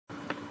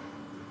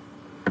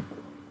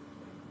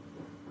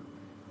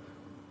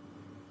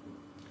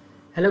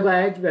Hello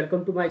guys,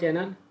 welcome to my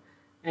channel.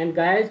 And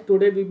guys,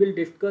 today we will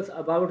discuss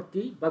about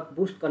the buck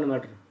boost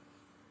converter.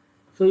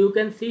 So you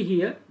can see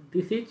here,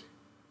 this is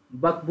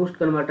buck boost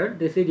converter.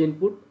 This is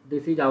input,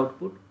 this is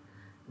output.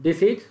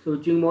 This is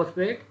switching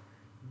MOSFET.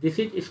 This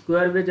is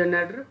square wave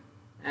generator,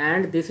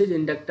 and this is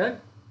inductor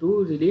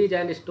to release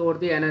and store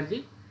the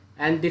energy.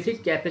 And this is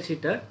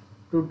capacitor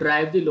to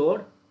drive the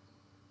load.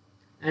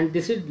 And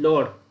this is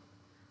load.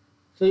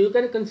 So you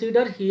can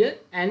consider here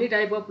any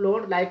type of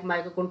load like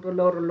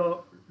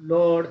microcontroller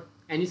load,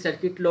 any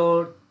circuit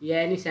load, yeah,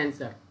 any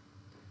sensor.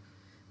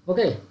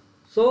 Okay,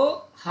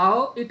 so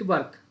how it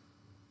work?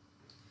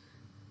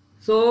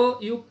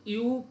 So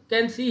you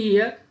can see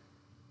here,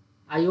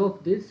 I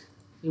hope this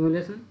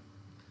simulation.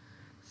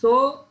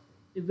 So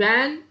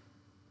when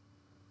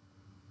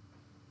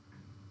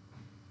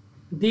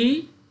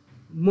the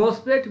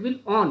MOSFET will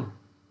on,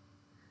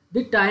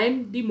 the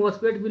time the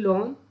MOSFET will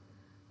on,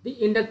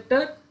 the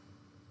inductor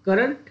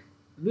current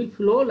will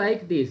flow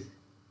like this.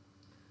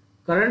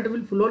 Current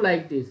will flow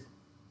like this.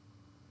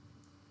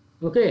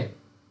 Okay.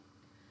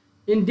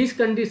 In this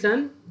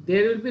condition,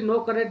 there will be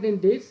no current in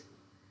this,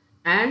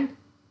 and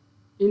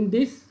in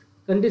this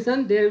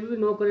condition, there will be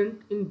no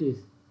current in this.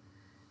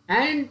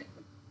 And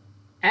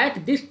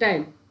at this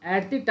time,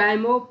 at the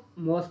time of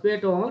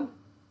MOSFET on,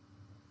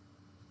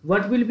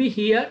 what will be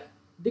here?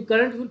 The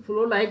current will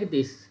flow like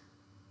this.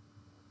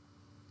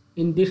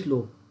 In this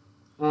loop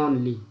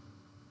only.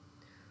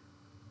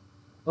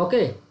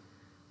 Okay,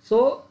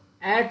 so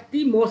at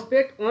the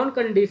MOSFET on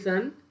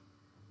condition,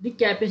 the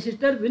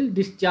capacitor will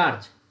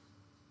discharge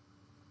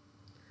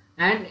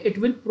and it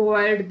will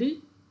provide the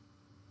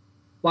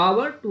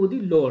power to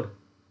the load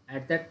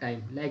at that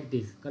time like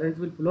this. Current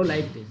will flow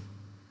like this.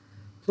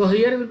 So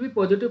here will be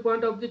positive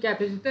point of the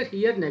capacitor,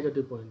 here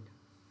negative point.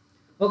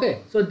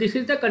 Okay, so this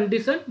is the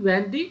condition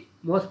when the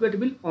MOSFET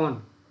will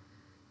on.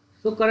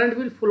 So current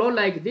will flow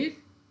like this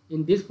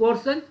in this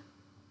portion.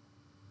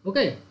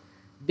 Okay.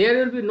 There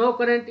will be no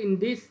current in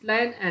this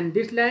line and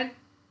this line,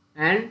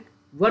 and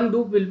one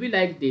loop will be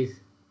like this.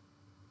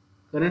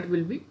 Current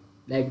will be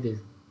like this.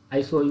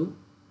 I show you.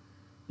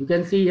 You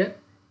can see here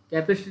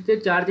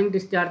capacitor charging,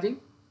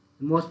 discharging,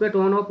 MOSFET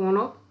on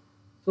off.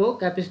 So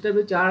capacitor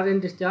will charge and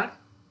discharge.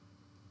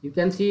 You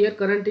can see here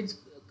current is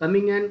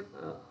coming and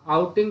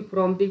outing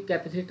from the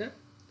capacitor.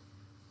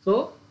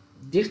 So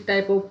this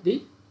type of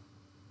the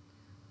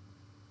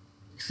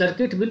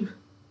circuit will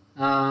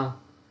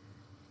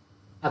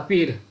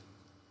appear.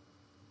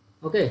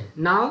 Okay,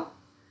 now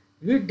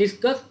we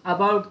discuss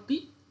about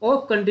the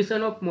off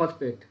condition of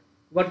MOSFET.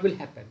 What will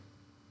happen?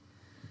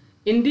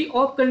 In the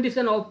off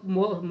condition of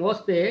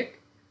MOSFET,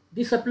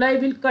 the supply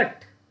will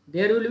cut.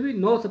 There will be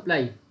no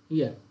supply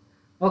here.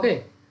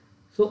 Okay,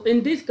 so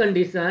in this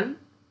condition,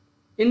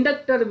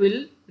 inductor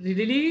will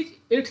release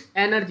its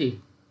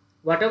energy,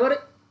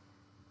 whatever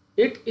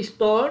it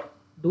stored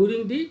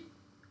during the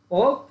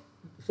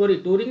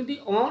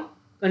on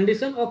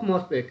condition of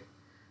MOSFET.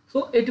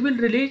 So it will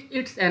release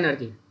its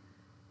energy.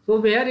 So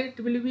where it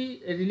will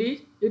be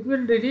released? It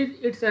will release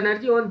its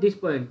energy on this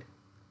point.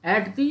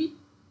 At the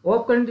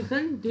off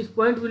condition, this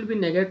point will be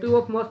negative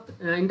of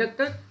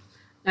inductor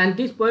and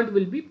this point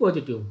will be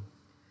positive.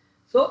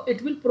 So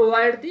it will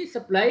provide the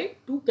supply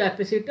to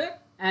capacitor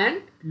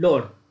and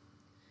load.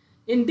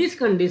 In this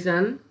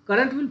condition,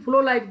 current will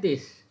flow like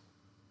this.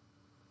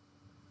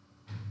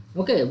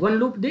 Okay, one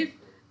loop this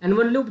and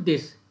one loop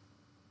this.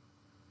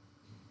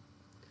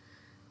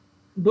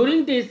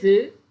 During this,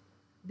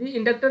 the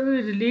inductor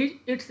will release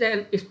its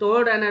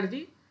stored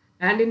energy,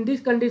 and in this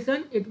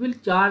condition it will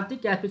charge the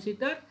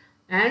capacitor,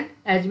 and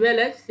as well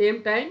as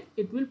same time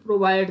it will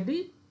provide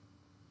the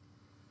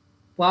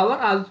power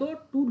also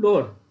to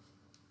load.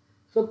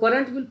 So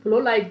current will flow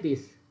like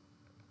this.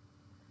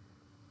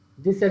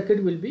 This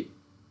circuit will be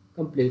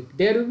complete.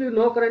 There will be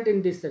no current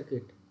in this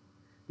circuit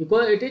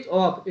because it is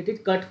off, it is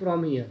cut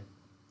from here.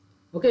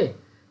 Okay,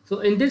 so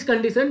in this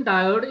condition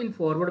diode in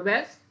forward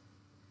bias.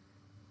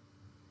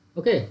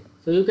 Okay,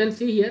 so you can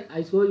see here,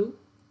 I show you.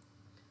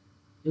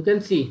 You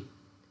can see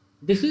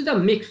this is the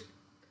mixed.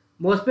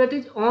 MOSFET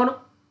is on,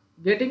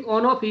 getting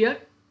on off here.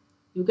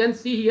 You can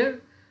see here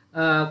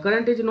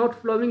current is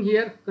not flowing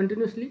here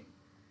continuously,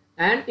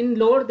 and in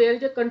load there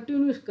is a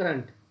continuous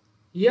current.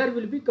 Here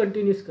will be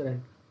continuous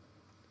current.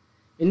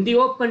 In the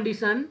off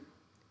condition,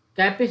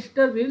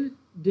 capacitor will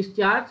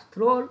discharge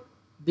through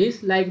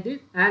this like this,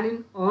 and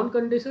in on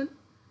condition,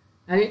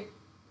 and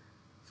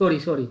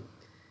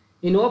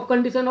in off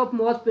condition of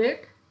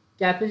MOSFET,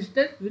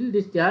 capacitor will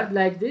discharge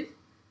like this.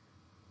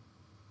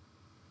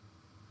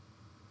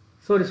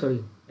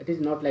 It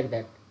is not like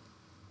that.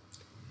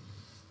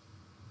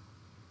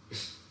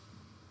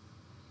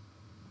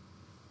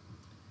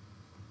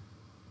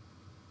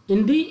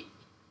 In the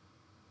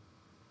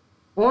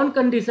on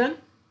condition,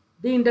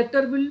 the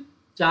inductor will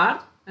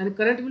charge and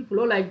current will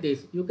flow like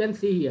this. You can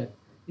see here.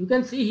 You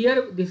can see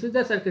here, this is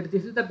the circuit,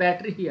 this is the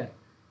battery here.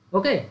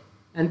 Okay,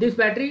 and this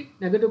battery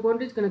negative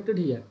point is connected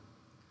here.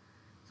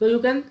 So you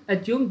can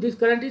assume this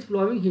current is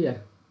flowing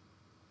here,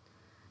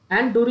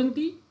 and during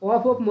the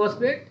off of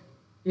MOSFET,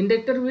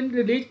 inductor will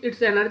release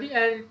its energy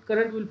and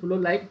current will flow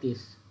like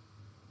this.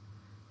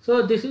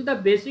 So this is the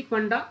basic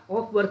funda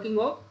of working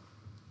of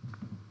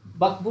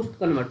buck boost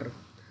converter.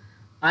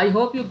 I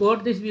hope you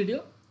got this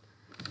video,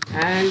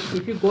 and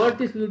if you got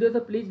this video, so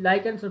please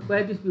like and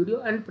subscribe this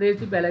video and press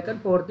the bell icon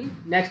for the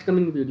next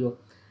coming video.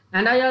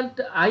 And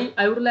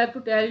I would like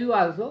to tell you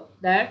also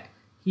that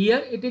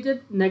here it is a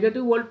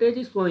negative voltage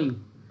is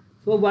showing.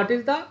 So what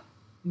is the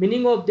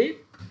meaning of this?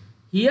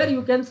 Here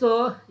you can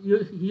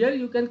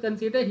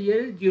consider here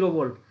is 0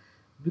 volt,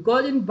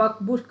 because in buck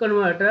boost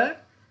converter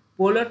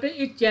polarity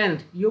is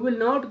changed. You will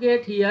not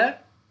get here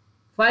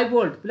 5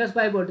 volt plus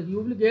 5 volt.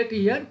 You will get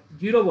here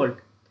 0 volt.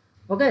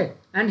 Okay,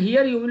 and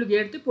here you will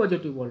get the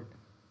positive volt.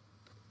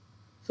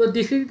 So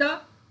this is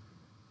the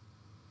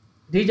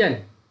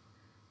reason.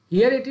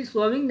 Here it is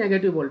showing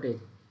negative voltage.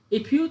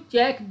 If you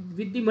check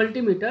with the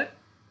multimeter,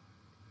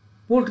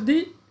 put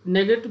the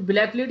negative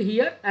black lead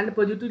here and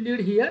positive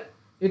lead here,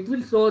 it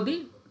will show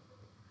the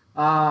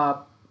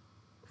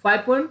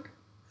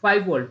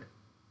 5.5 volt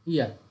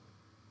here.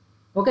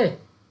 Okay,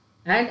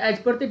 and as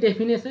per the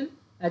definition,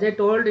 as I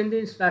told in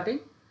the starting,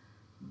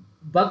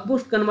 buck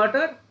boost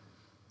converter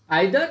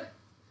either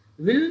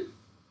will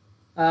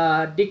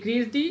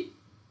decrease the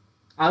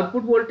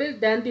output voltage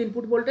than the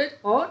input voltage,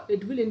 or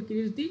it will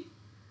increase the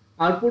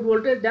output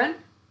voltage than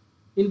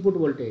input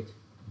voltage.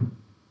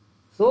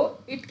 So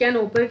it can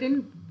operate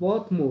in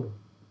both mode.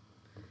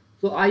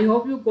 So I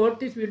hope you got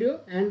this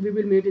video, and we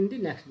will meet in the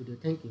next video.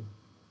 Thank you.